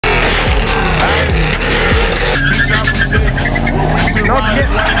No,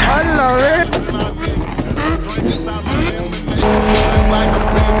 hola, man.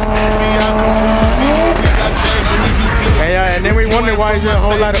 Yeah, and then we wonder why there's a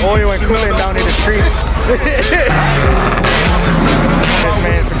whole lot of oil and coolant down in the streets. Yes,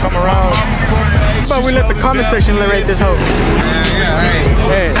 man, so come around. But we let the comment section rate this hoe.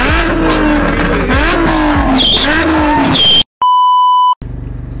 Hey.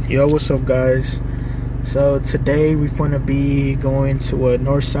 Yo, what's up, guys? So today we're gonna be going to a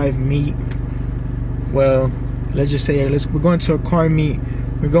Northside meet. Well, let's just say we're going to a car meet.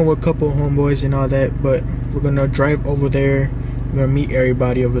 We're going with a couple of homeboys and all that, but we're gonna drive over there. We're gonna meet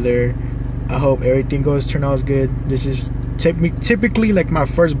everybody over there. I hope everything turn out good. This is typically like my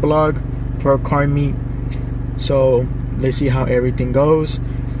first vlog for a car meet, so let's see how everything goes.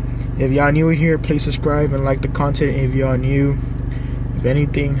 If y'all new here, please subscribe and like the content. If y'all new, if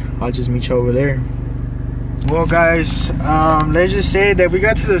anything, I'll just meet you over there. Well, guys, let's just say that we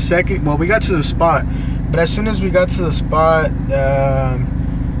got to the spot, but as soon as we got to the spot,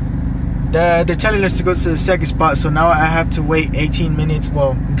 they're telling us to go to the second spot, so now I have to wait 18 minutes,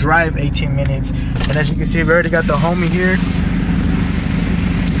 well, drive 18 minutes. And as you can see, we already got the homie here.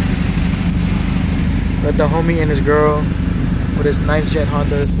 Got the homie and his girl with his nice jet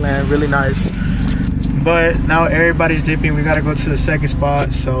Honda Slam, really nice. But now everybody's dipping. We gotta go to the second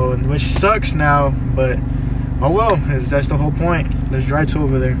spot, so which sucks now, but oh well, that's the whole point. Let's drive to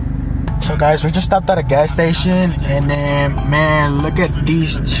over there. So guys, we just stopped at a gas station, and then man, look at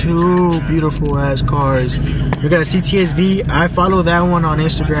these two beautiful ass cars. We got a CTSV. I follow that one on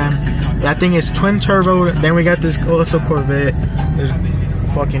Instagram. That thing is twin turbo. Then we got this also Corvette. It's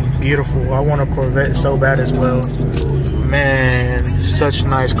fucking beautiful. I want a Corvette so bad as well. Man, such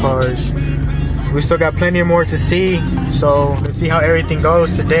nice cars. We still got plenty more to see, so let's see how everything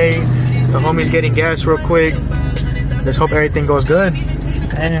goes today. The homie's getting gas real quick. Let's hope everything goes good.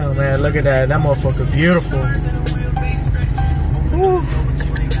 Damn, man, look at that. That motherfucker beautiful. Woo.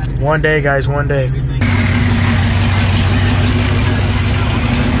 One day, guys, one day.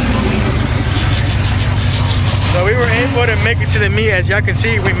 So we were able to make it to the meet. As y'all can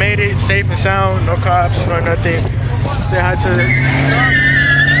see, we made it safe and sound. No cops, no nothing. Say hi to the...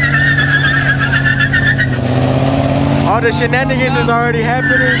 All the shenanigans is already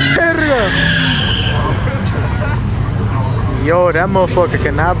happening. Yo, that motherfucker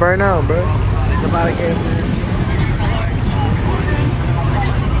cannot burn out, bro. Somebody came in.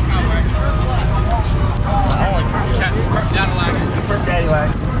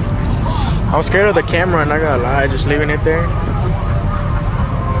 I'm scared of the camera, and I gotta lie, just leaving it there.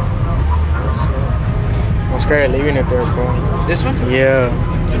 I'm scared of leaving it there, bro. This one? Yeah.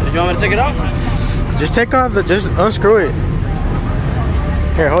 Do you want me to take it off? Just take off the, just unscrew it.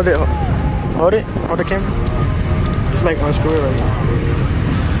 Here, hold it. Hold it. Hold the camera. Just like unscrew it right here.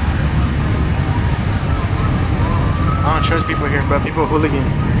 I don't trust people here, but people hooligan.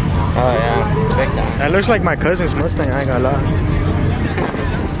 Oh yeah, big time. That looks like my cousin's Mustang, I ain't gonna lie.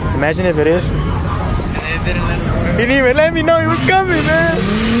 Imagine if it is. He didn't even let me know he was coming, man.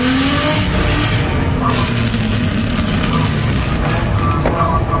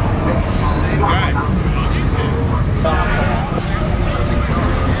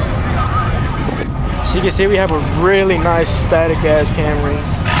 So you can see we have a really nice static gas Camry.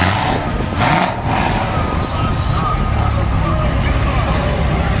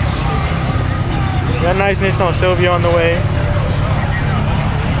 Got a nice Nissan Silvia on the way.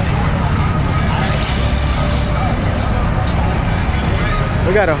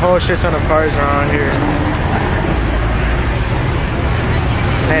 We got a whole shit ton of cars around here.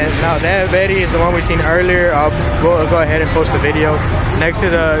 And now that Betty is the one we seen earlier. I'll go ahead and post a video next to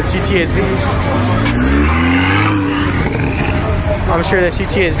the CTSV. I'm sure the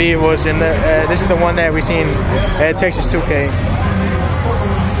CTSV was in the. This is the one that we seen at Texas 2K.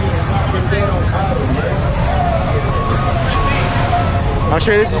 I'm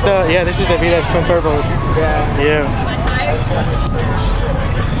sure this is the. Yeah, this is the V-Dash twin turbo. Yeah.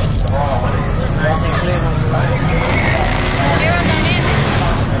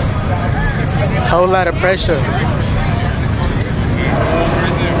 Whole lot of pressure.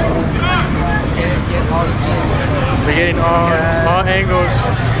 We're getting all angles.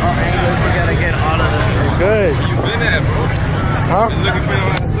 All angles, we gotta get all of them. Good. Huh?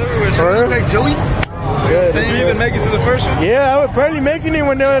 Joey? Good. Did you even make it to the first one? Yeah, I was barely making it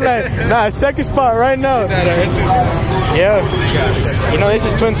when they were like, nah, second spot right now. Yeah. You know this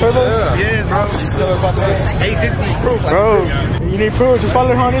is twin turbo? Yeah, bro. 850 proof. Bro, you need proof. Just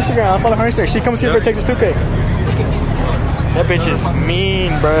follow her on Instagram. I follow her on Instagram. She comes here for Texas 2K. That bitch is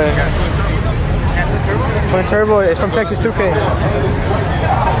mean, bro. Twin turbo. It's from Texas 2K.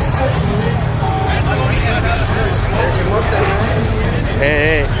 There's your Mustang, man.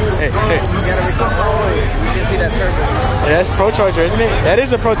 Hey. You gotta record. Oh, you can see that turbo. Yeah, that's Pro Charger, isn't it? That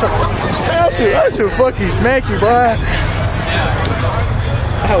is a Pro Charger. That should fucking smack you, boy.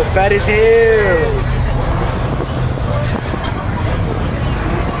 Oh, fat as hell.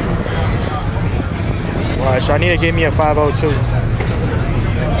 Alright, so I need to give me a 502.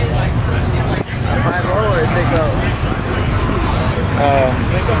 5.0 or 6.0?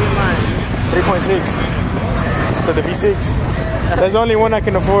 Make up your mind. 3.6. For the V6. That's the only one I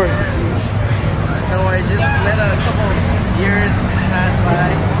can afford. Don't worry, just let a couple years pass by.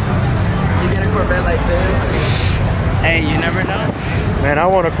 You get a Corvette like this. Hey, you never know. Man, I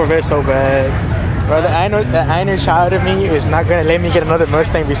want a Corvette so bad. Brother, I know the inner child of me is not gonna let me get another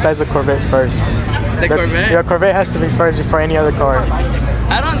Mustang besides the Corvette first. The Corvette? Your Corvette has to be first before any other car.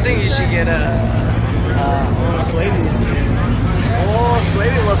 I don't think you should get a Swavey. Oh,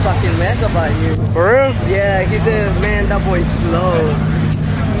 Swavey was talking mess about you. For real? Yeah, he said, man, that boy's slow.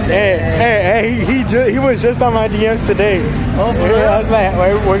 Hey, he was just on my DMs today. Oh, for real? I was like,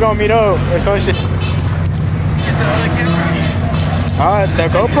 we're gonna meet up or some shit. Get the other camera. The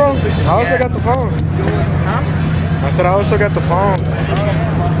GoPro? I also got the phone. Huh? I said I also got the phone.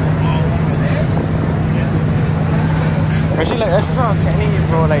 Actually, like, that's just what I'm telling you,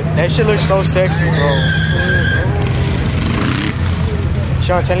 bro. Like, that shit looks so sexy, bro.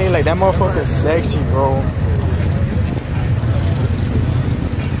 Shit, I'm telling you, like, that motherfucker's sexy, bro.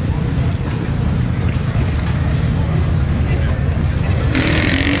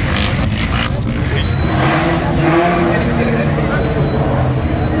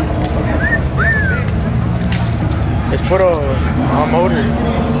 It's put a motor.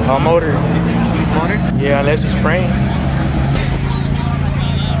 A motor? Motor? Yeah, unless it's spraying.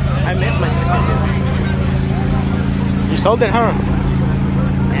 I missed my 350. You sold it, huh?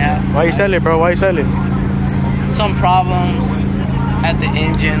 Yeah. Why you sell it, bro? Why you sell it? Some problems at the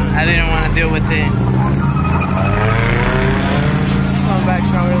engine. I didn't want to deal with it. Coming back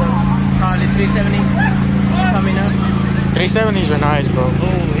stronger though. Probably 370 coming up. 370s are nice, bro.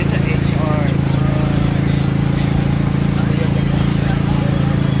 Oh, it's an HR.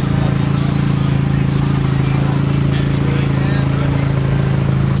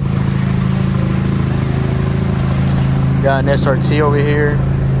 Got an SRT over here.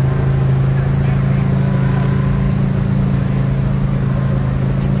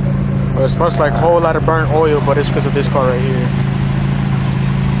 Well, it smells like a whole lot of burnt oil, but it's because of this car right here.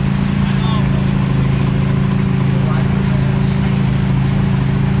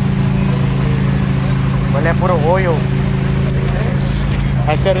 When they put oil,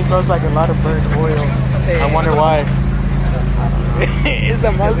 I said it smells like a lot of burnt oil. I wonder why. It's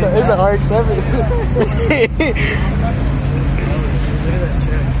the Mazda, it's the RX-7.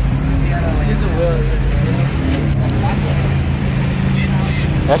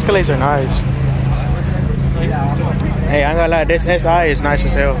 Escalades are nice. Hey, I ain't gonna lie, this SI is nice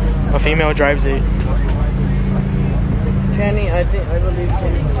as hell. A female drives it. Kenny, I believe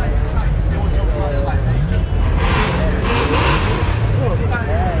Kenny.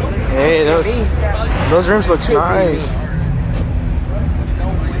 Hey, those rims look nice.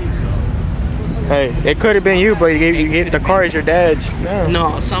 Hey, it could have been you, but you gave the car is your dad's.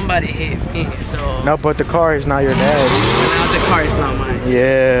 No, somebody hit me, so. No, but the car is not your dad's. Now the car is not mine.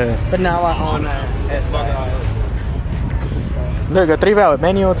 Yeah. But now I own a SI. Look, a 3-valve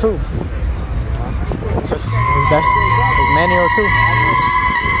manual too. So, it's manual too.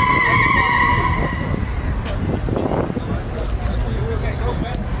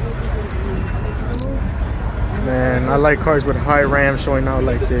 Man, I like cars with high RAM showing out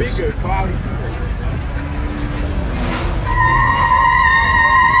like this.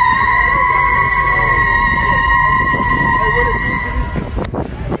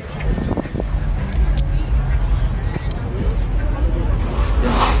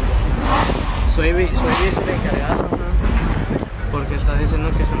 Swavey es el encargado, ¿no? Porque está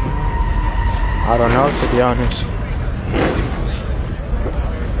diciendo que se no. I don't know, to be honest.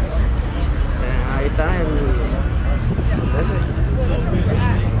 Ahí está el.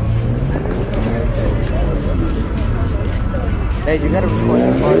 Hey, you gotta record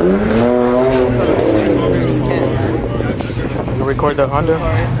the car. You record the Honda?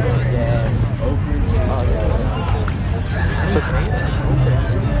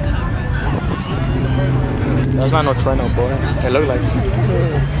 That's not no Treno, boy. It look like it.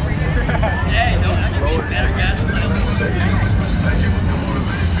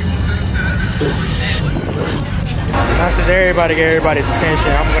 That's just everybody get everybody's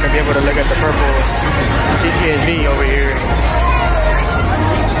attention. I'm gonna be able to look at the purple CTSV over here.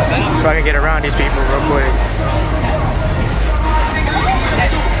 If I can get around these people real quick.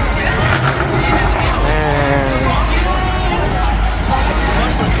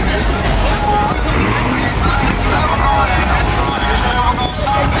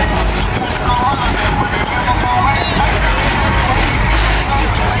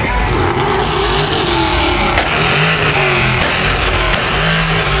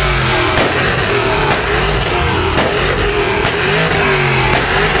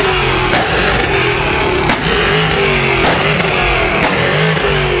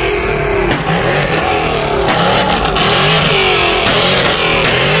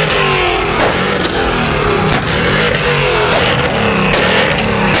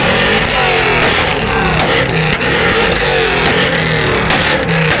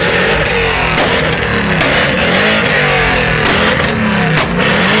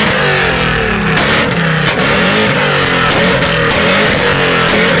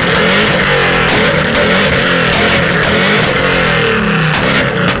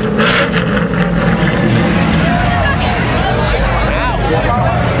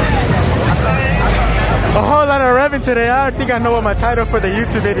 Today, I don't think I know what my title for the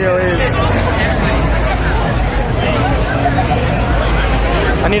YouTube video is.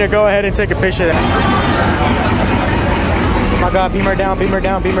 I need to go ahead and take a picture of that. Oh my God, beam her down, beam her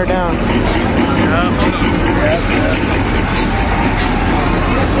down, beam her down.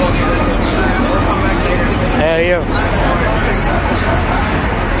 Hell yeah.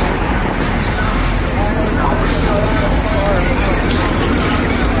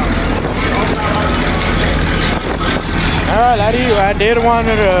 I did want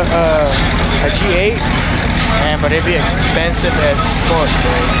a G8, man, but it'd be expensive as fuck,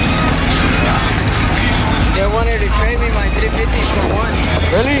 bro. They wanted to trade me my 350 for one.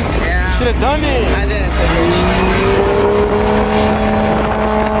 Really? Yeah. Should have done it. I didn't.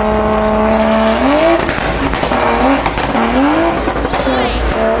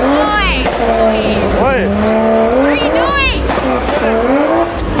 What? What are you doing?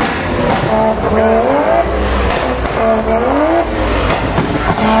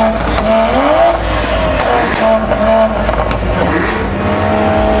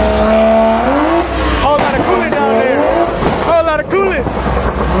 Whole lot of coolant down there. Whole lot of coolant.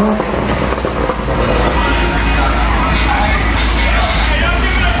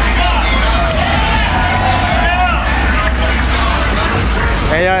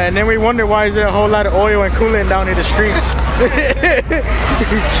 And then we wonder why is there a whole lot of oil and coolant down in the streets.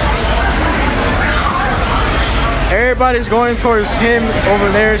 Everybody's going towards him over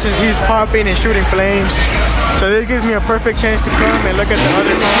there since he's popping and shooting flames. So this gives me a perfect chance to come and look at the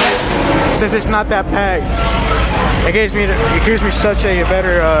other cars since it's not that packed. It gives me such a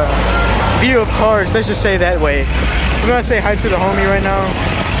better view of cars. Let's just say that way. I'm gonna say hi to the homie right now.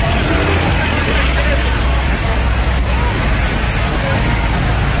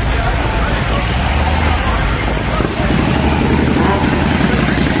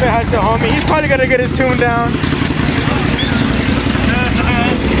 Say hi to the homie. He's probably gonna get his tune down.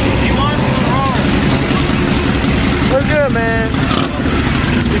 What's good, man?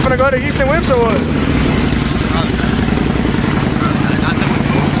 You finna go to Houston Whips or what?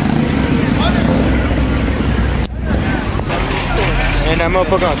 And that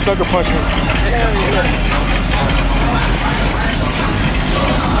motherfucker on sucker punching.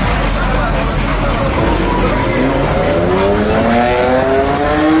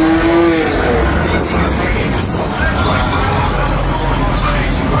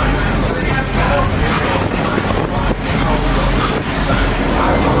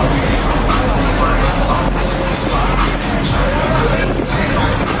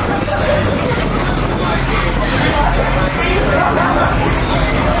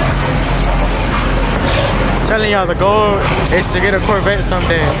 Telling y'all the goal is to get a Corvette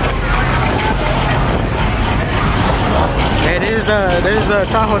someday. Hey, this is the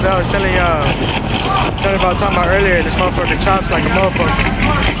Tahoe that I was telling y'all talking about earlier. This motherfucker chops like a motherfucker.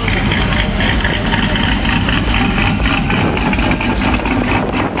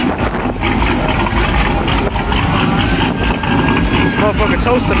 This motherfucker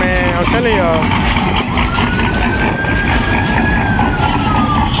toaster, man. I'm telling y'all.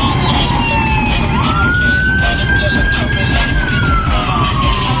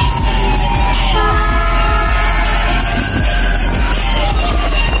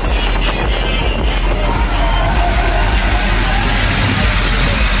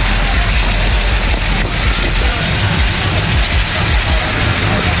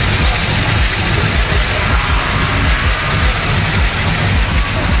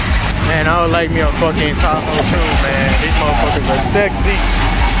 Man, I would like me a fucking Tahoe too, man. These motherfuckers are sexy.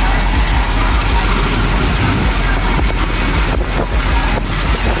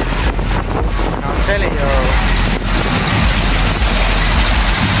 I'm telling y'all.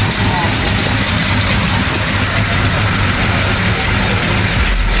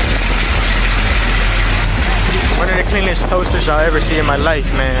 One of the cleanest toasters I'll ever see in my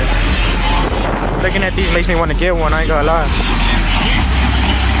life, man. Looking at these makes me want to get one, I ain't gonna lie.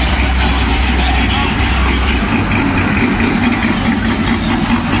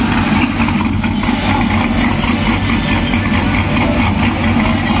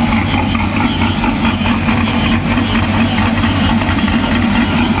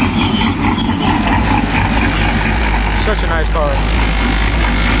 Such a nice car.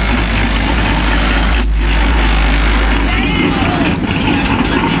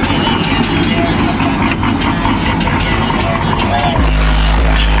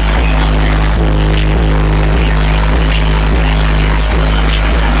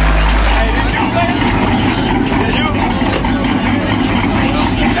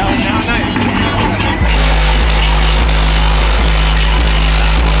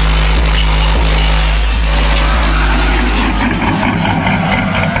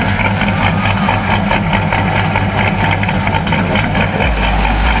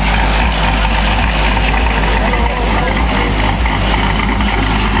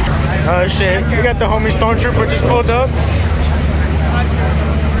 Shit, we got the homie Stormtrooper just pulled up.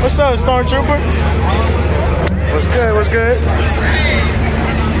 What's up, Stormtrooper? What's good? What's good?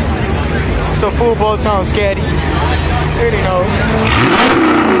 So football sounds scary. You already know.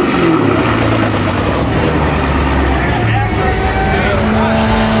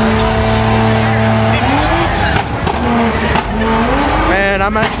 Man,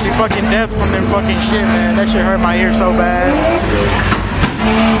 I'm actually fucking deaf from them fucking shit, man. That shit hurt my ear so bad.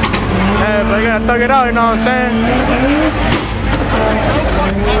 Yeah, but I gotta thug it out, you know what I'm saying?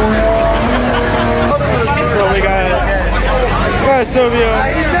 So we got Sylvia,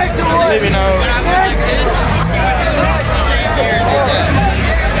 leaving out.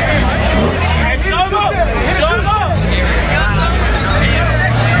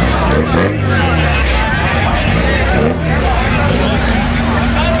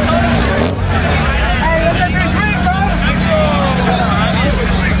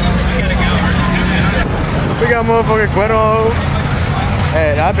 We got motherfucker Guero.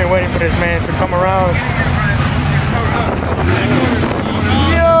 Hey, I've been waiting for this man to come around.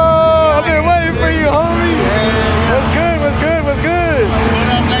 Yo, I've been waiting for you, homie. What's good? What's good? What's good?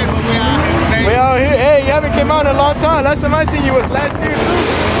 We out here. Hey, you haven't came out in a long time. Last time I seen you was last year too.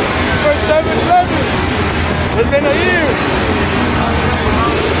 First 7-11. It's been a year.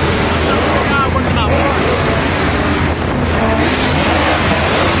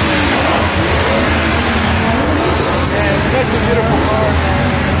 Such a beautiful car, man.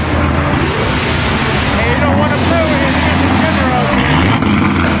 Hey, you don't want to play with it, you get the camera out here.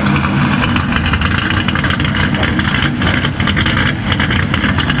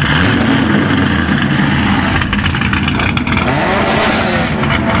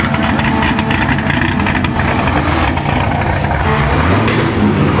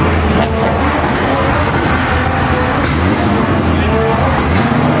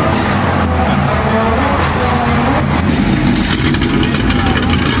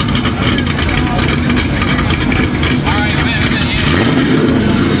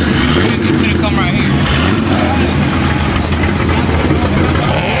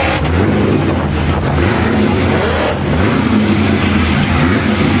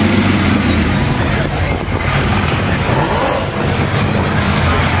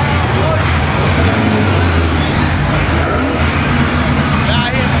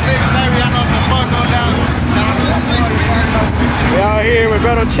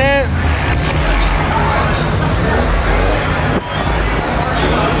 Champ.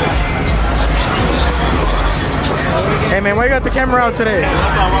 Hey man, why you got the camera out today?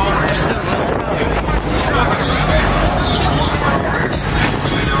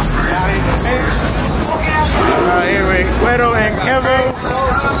 Here we Guero and Guero.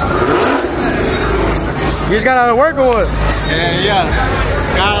 You just got out of work or what? Yeah.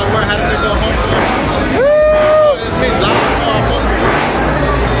 Got out of work, had to go home.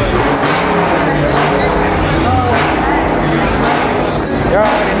 You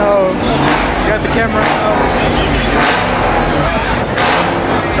already know. You got the camera out.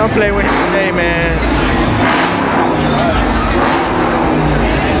 Don't play with him today, man.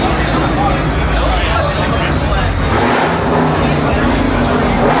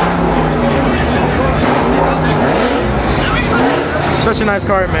 Such a nice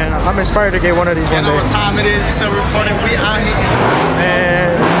car, man. I'm inspired to get one of these one You know day. what time it is? Still recording. We out here.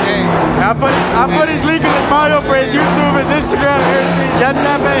 Man, I put his link in his bio for his YouTube, his Instagram, everything. Y'all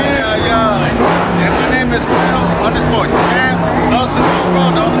tap at him. Yeah, my name is Guero _ Cam. No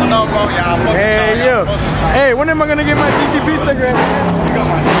snow, bro. Y'all fucking Hey, yo. Hey, when am I gonna get my GCP sticker? You got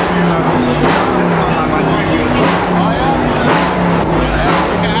my Oh, yeah?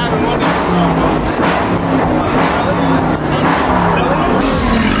 We can have it one day.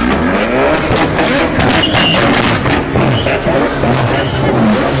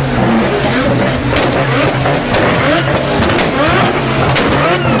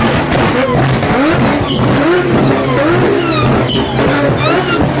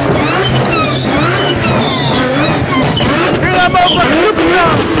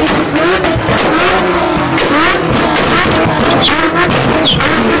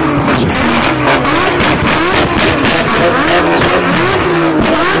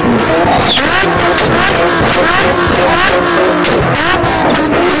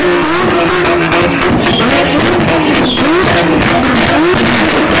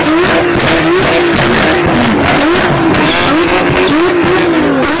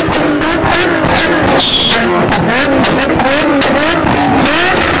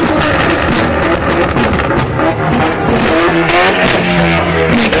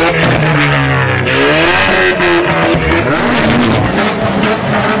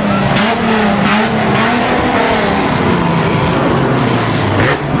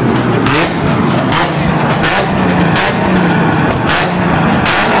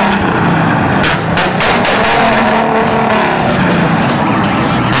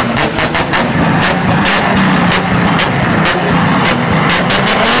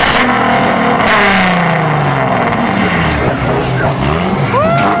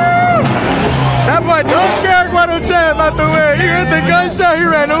 Out the way. He hit the gunshot, he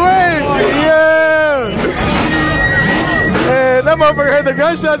ran away. Yeah. Hey, that motherfucker heard the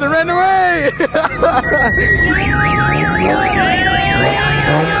gunshots and ran away.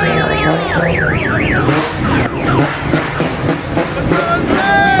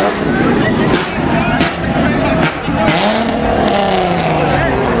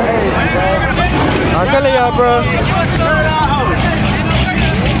 I'm telling y'all, bro.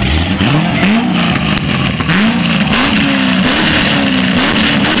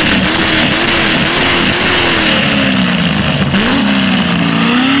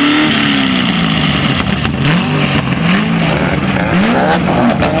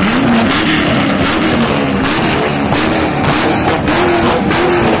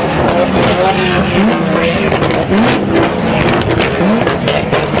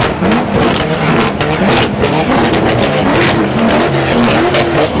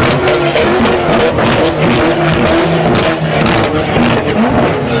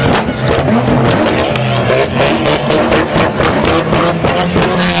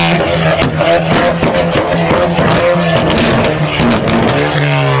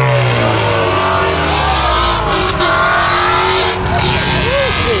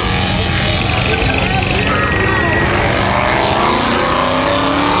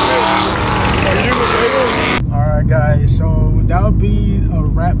 Guys, so that'll be a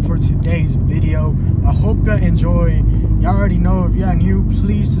wrap for today's video. I hope you enjoy. Y'all already know, if y'all new,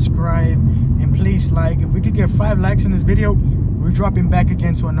 please subscribe and please like. If we could get 5 likes in this video, we're dropping back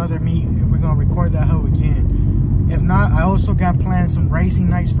again to another meet and we're gonna record that hoe again. If not, I also got planned some racing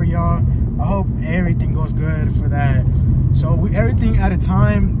nights for y'all. I hope everything goes good for that. So everything at a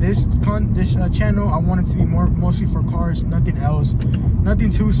time. This channel, I want it to be mostly for cars, nothing else,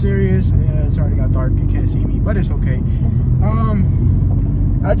 nothing too serious. Yeah, it's already got dark, you can't see me, but it's okay.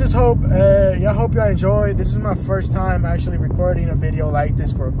 I just hope y'all enjoy. This is my first time actually recording a video like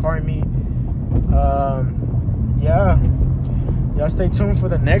this for a car meet. Yeah, y'all stay tuned for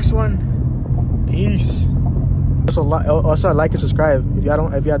the next one. Peace. Also like and subscribe. If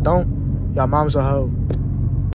y'all don't, y'all mom's a hoe.